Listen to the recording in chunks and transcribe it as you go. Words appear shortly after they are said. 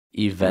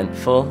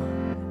Eventful,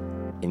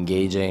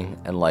 engaging,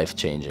 and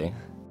life-changing.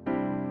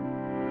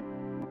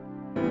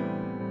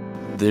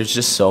 There's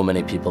just so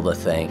many people to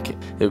thank.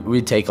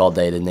 We'd take all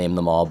day to name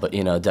them all, but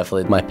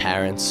definitely my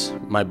parents,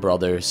 my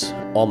brothers,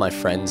 all my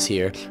friends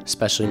here,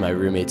 especially my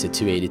roommates at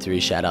 283,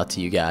 shout out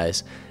to you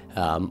guys,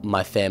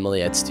 my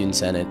family at Student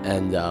Senate,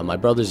 and my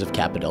brothers of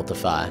Kappa Delta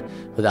Phi.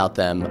 Without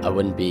them, I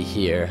wouldn't be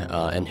here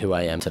and who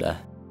I am today.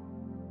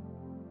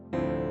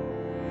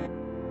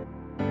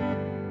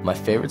 My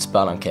favorite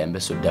spot on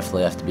campus would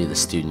definitely have to be the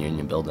Student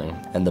Union building,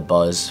 and the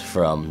buzz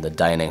from the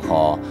dining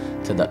hall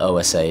to the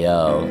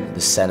OSAO,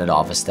 the Senate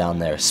office down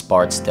there,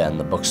 Spart's Den,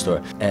 the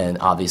bookstore, and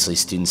obviously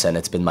Student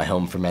Senate's been my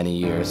home for many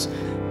years.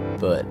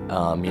 But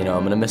I'm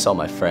gonna miss all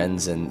my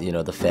friends and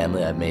the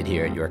family I've made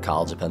here at York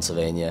College of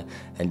Pennsylvania,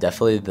 and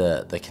definitely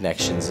the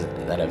connections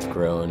that have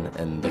grown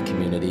and the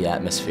community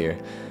atmosphere.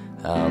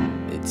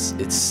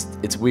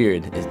 It's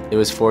weird. It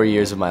was 4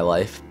 years of my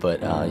life,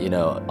 but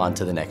on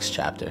to the next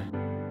chapter.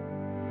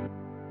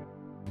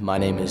 My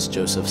name is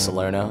Joseph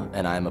Salerno,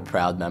 and I am a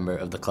proud member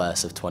of the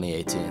class of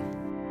 2018.